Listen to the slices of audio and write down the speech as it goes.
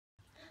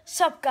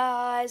Sup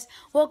guys,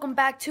 welcome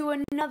back to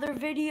another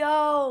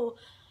video,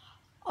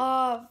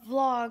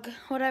 vlog,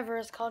 whatever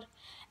it's called.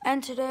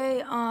 And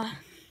today,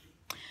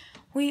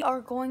 we are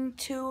going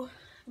to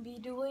be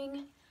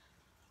doing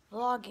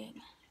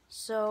vlogging.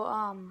 So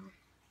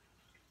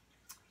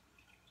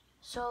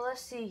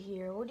let's see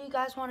here. What do you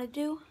guys want to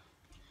do?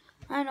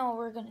 I know what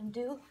we're gonna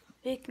do.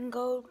 We can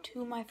go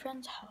to my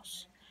friend's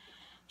house.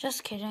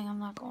 Just kidding, I'm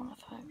not going to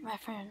my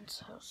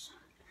friend's house.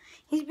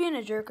 He's being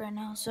a jerk right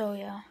now, so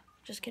yeah,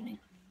 just kidding.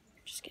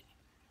 Just kidding.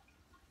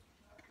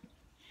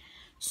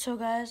 So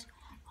guys,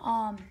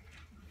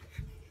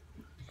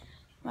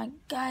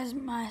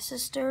 my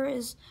sister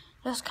is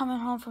just coming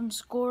home from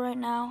school right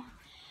now,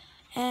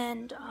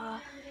 and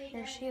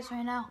here she is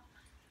right now.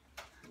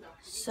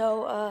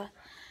 So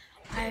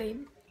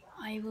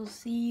I will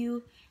see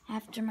you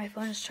after my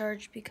phone is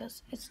charged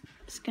because it's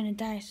gonna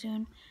die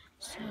soon.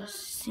 So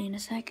see you in a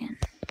second.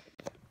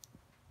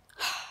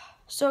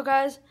 So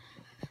guys,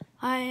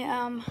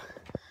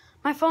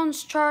 my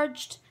phone's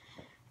charged,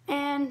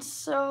 and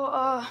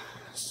so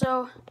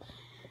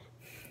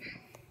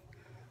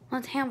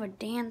let's have a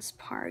dance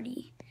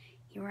party.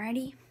 You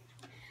ready?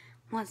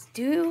 Let's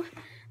do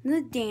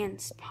the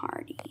dance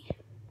party.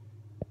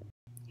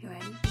 You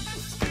ready?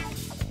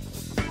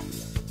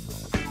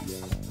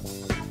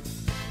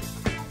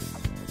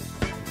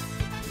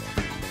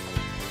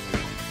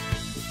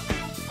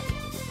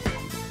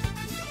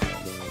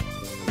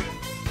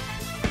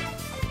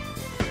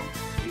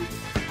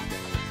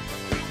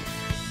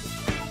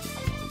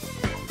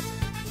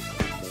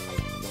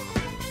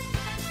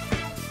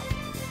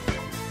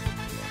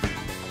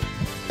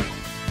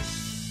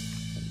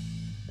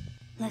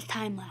 Let's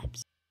time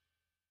lapse.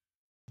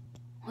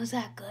 Was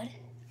that good?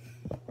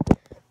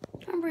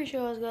 I'm pretty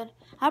sure it was good.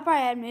 I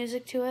probably add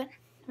music to it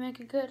to make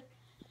it good.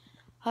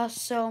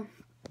 So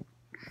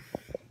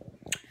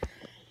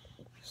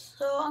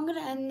I'm gonna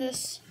end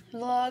this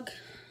vlog.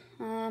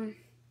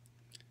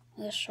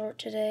 This short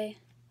today.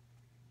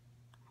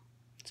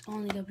 It's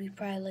only gonna be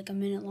probably like a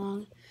minute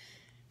long,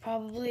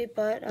 probably.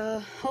 But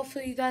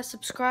hopefully you guys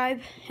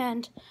subscribe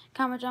and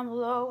comment down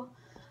below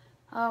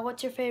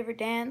what's your favorite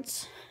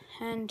dance,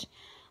 and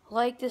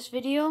like this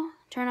video,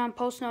 turn on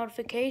post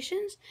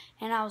notifications,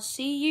 and I'll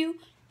see you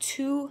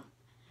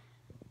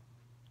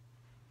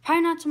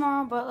probably not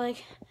tomorrow,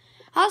 but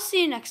I'll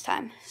see you next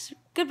time.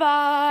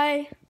 Goodbye.